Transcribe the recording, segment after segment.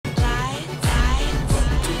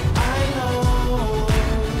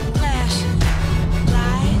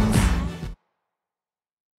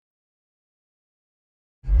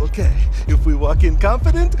Okay, if we walk in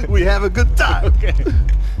confident, we have a good time. Okay.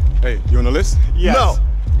 Hey, you on the list? Yes. No.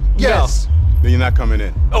 Yes. No. Then you're not coming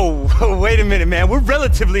in. Oh, wait a minute, man. We're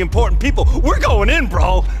relatively important people. We're going in,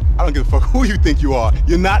 bro. I don't give a fuck who you think you are.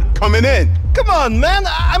 You're not coming in. Come on, man.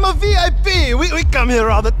 I'm a VIP. We come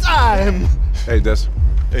here all the time. Hey, Des.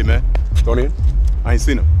 Hey, man. Tony in? I ain't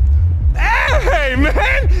seen him. Hey,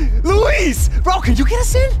 man! Luis! Bro, can you get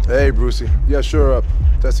us in? Hey, Brucey. Yeah, sure.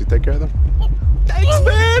 Tessie, take care of them. Thanks,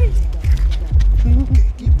 man! Okay,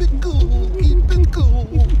 keep it cool. Keep it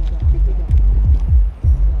cool.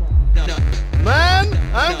 Man,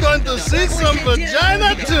 I'm going to see some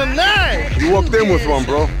vagina tonight. You walked in with one,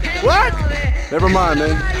 bro. What? Never mind,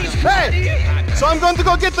 man. Hey, so I'm going to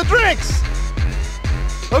go get the drinks.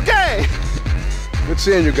 Okay. Good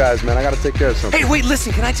seeing you guys, man. I gotta take care of something. Hey, wait,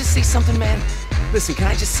 listen, can I just say something, man? Listen, can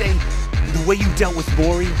I just say, the way you dealt with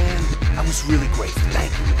Maury, man, I was really grateful.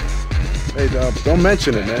 Thank you. Hey, don't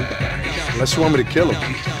mention it, man. Unless you want me to kill him.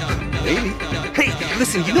 Maybe. Hey,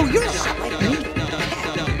 listen, you know, you're a lot like me.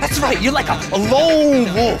 That's right, you're like a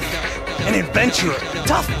lone wolf, an adventurer,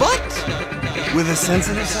 tough but with a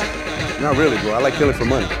sensitive side. Not really, bro. I like killing for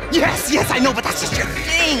money. Yes, I know, but that's just your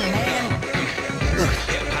thing, man.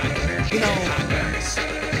 Look, you know,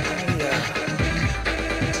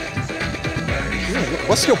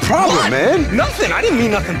 What's your problem, what? man? Nothing. I didn't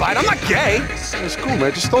mean nothing by it. I'm not gay. It's cool,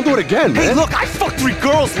 man. Just don't do it again, man. Hey, look, I fucked 3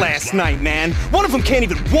 girls last night, man. One of them can't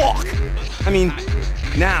even walk. I mean,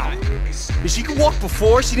 now. If she could walk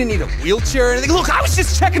before, she didn't need a wheelchair or anything. Look, I was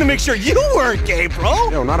just checking to make sure you weren't gay, bro.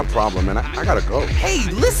 Yo, not a problem, man. I gotta go. Hey,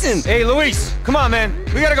 listen. Hey, Luis, come on, man.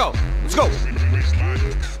 We gotta go. Let's go.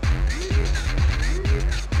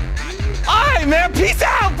 All right, man. Peace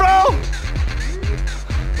out, bro.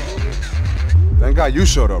 Thank God you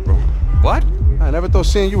showed up, bro. What? I never thought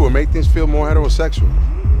seeing you would make things feel more heterosexual.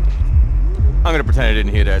 I'm gonna pretend I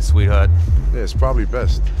didn't hear that, sweetheart. Yeah, it's probably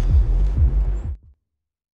best.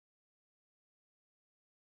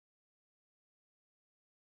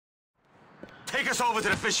 Take us over to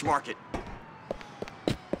the fish market.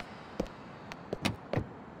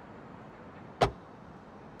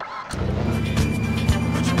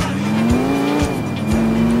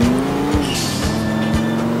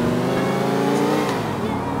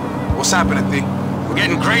 What's happening, T? We're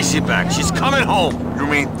getting Gracie back. She's coming home. You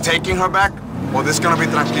mean taking her back? Or this gonna be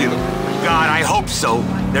tranquilo? God, I hope so.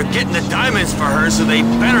 They're getting the diamonds for her, so they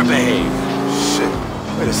better behave. Shit.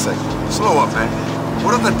 Wait a second. Slow up, man.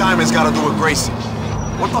 What have the diamonds got to do with Gracie?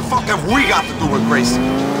 What the fuck have we got to do with Gracie?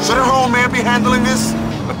 Shouldn't her old man be handling this?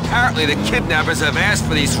 Apparently the kidnappers have asked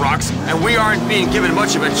for these rocks, and we aren't being given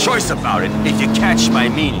much of a choice about it, if you catch my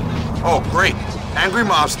meaning. Oh, great. Angry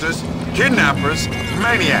mobsters, kidnappers,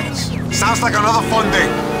 maniacs. Sounds like another fun day.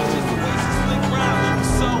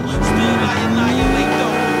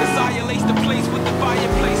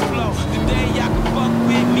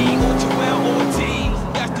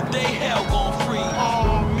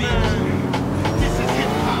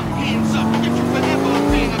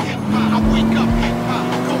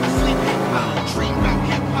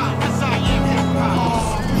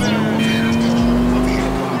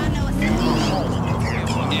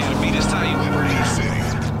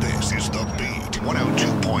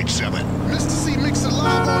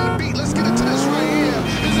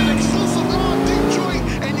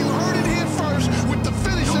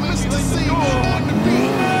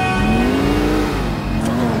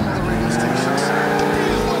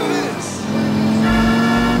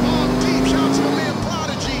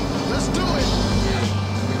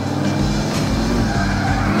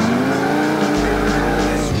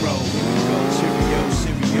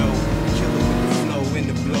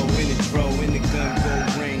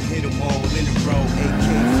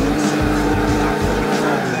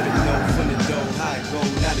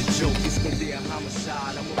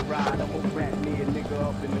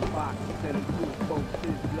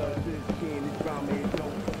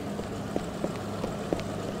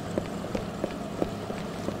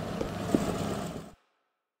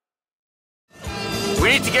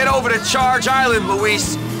 We need to get over to Charge Island,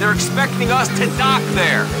 Luis. They're expecting us to dock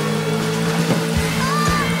there.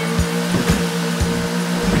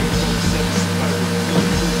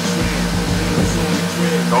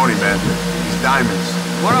 Tony, man. These diamonds.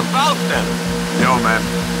 What about them? Yo, man.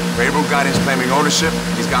 Railroad got his claiming ownership.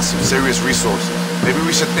 He's got some serious resources. Maybe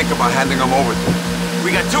we should think about handing them over to him. We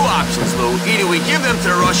got 2 options, Lou. Either we give them to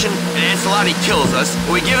the Russian and Ancelotti kills us,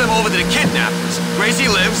 or we give them over to the kidnappers. Gracie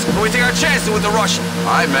lives, and we take our chances with the Russian.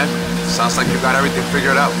 All right, man. Sounds like you got everything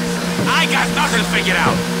figured out. I got nothing figured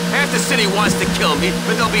out. Half the city wants to kill me,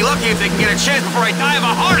 but they'll be lucky if they can get a chance before I die of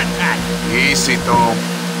a heart attack. Easy, Tom.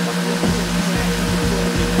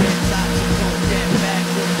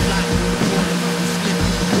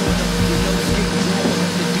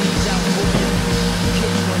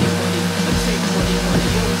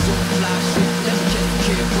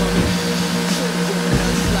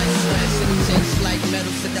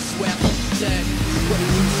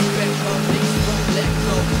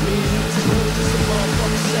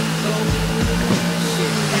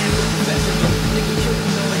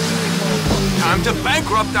 Time to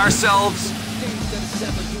bankrupt ourselves.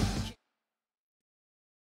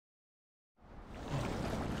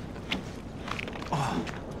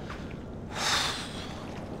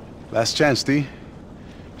 Last chance, D.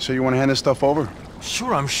 So you want to hand this stuff over?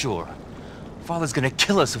 Sure, I'm sure. Father's gonna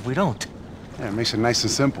kill us if we don't. Yeah, it makes it nice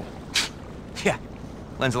and simple. Yeah,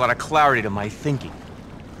 lends a lot of clarity to my thinking.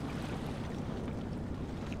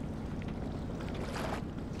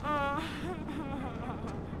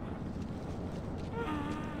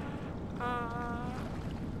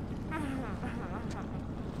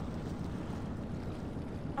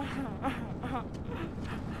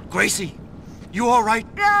 Gracie, you all right?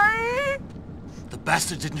 The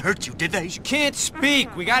bastard didn't hurt you, did they? She can't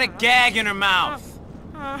speak. We got a gag in her mouth.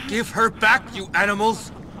 Give her back, you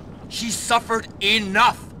animals. She suffered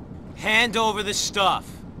enough. Hand over the stuff.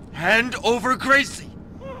 Hand over Gracie.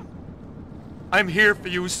 I'm here for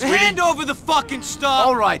you, sweetie. Hand over the fucking stuff!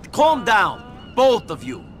 All right, calm down. Both of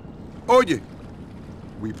you. Oye,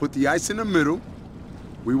 we put the ice in the middle,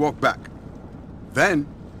 we walk back. Then,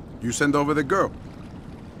 you send over the girl.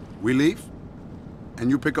 We leave,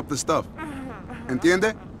 and you pick up the stuff.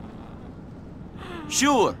 Entiende?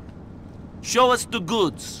 Sure. Show us the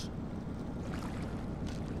goods.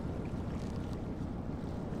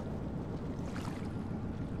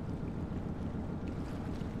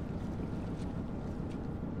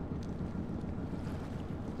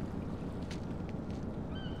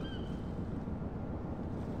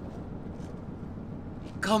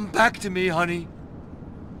 Come back to me, honey.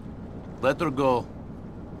 Let her go.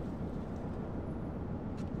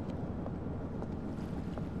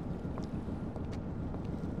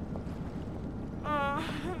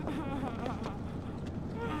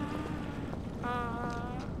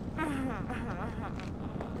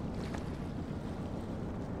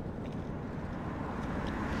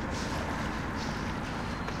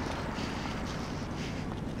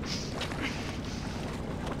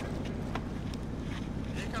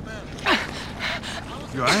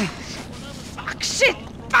 You alright? Fuck, shit!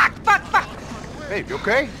 Fuck! Babe, you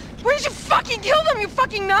okay? Where did you fucking kill them, you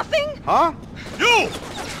fucking nothing? Huh? You!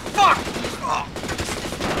 Fuck!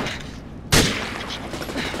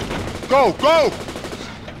 Go!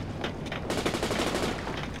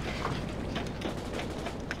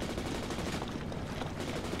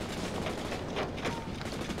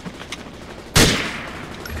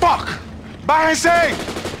 Fuck! Bájense!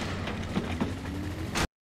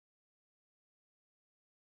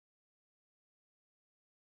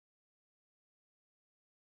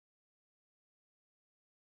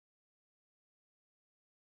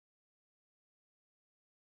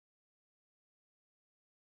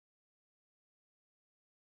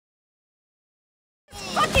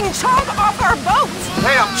 Fucking chomp off our boat!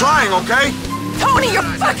 Hey, I'm trying, okay? Tony, you're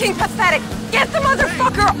fucking pathetic! Get the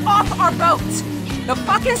motherfucker off our boat! The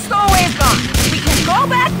fucking stowaway is gone. We can go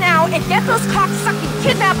back now and get those cocksucking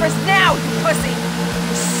kidnappers now, you pussy!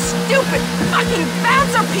 Stupid fucking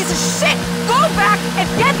bouncer piece of shit! Go back and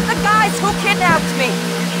get the guys who kidnapped me!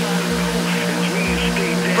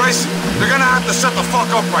 Gracie, you're gonna have to shut the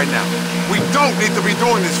fuck up right now. We don't need to be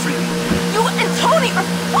doing this for you. You and Tony are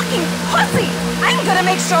fucking pussy! I'm gonna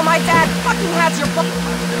make sure my dad fucking has your book.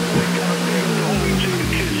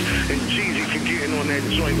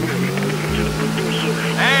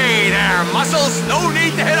 Hey there, muscles! No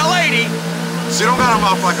need to hit a lady! She don't got a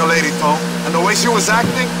mouth like a lady, Tom. And the way she was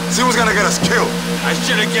acting, she was gonna get us killed. I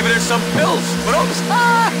should have given her some pills, but oops!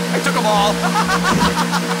 I took them all.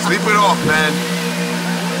 Sleep it off, man.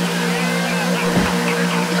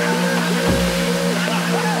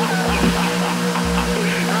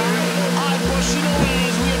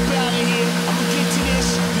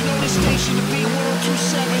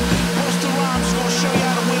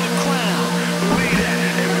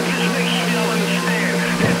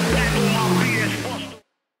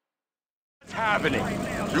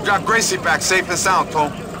 You got Gracie back safe and sound,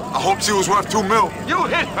 Tom. I hope she was worth $2 million. You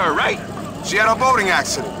hit her, right? She had a boating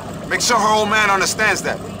accident. Make sure her old man understands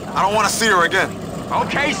that. I don't want to see her again.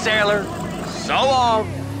 Okay, sailor. So long.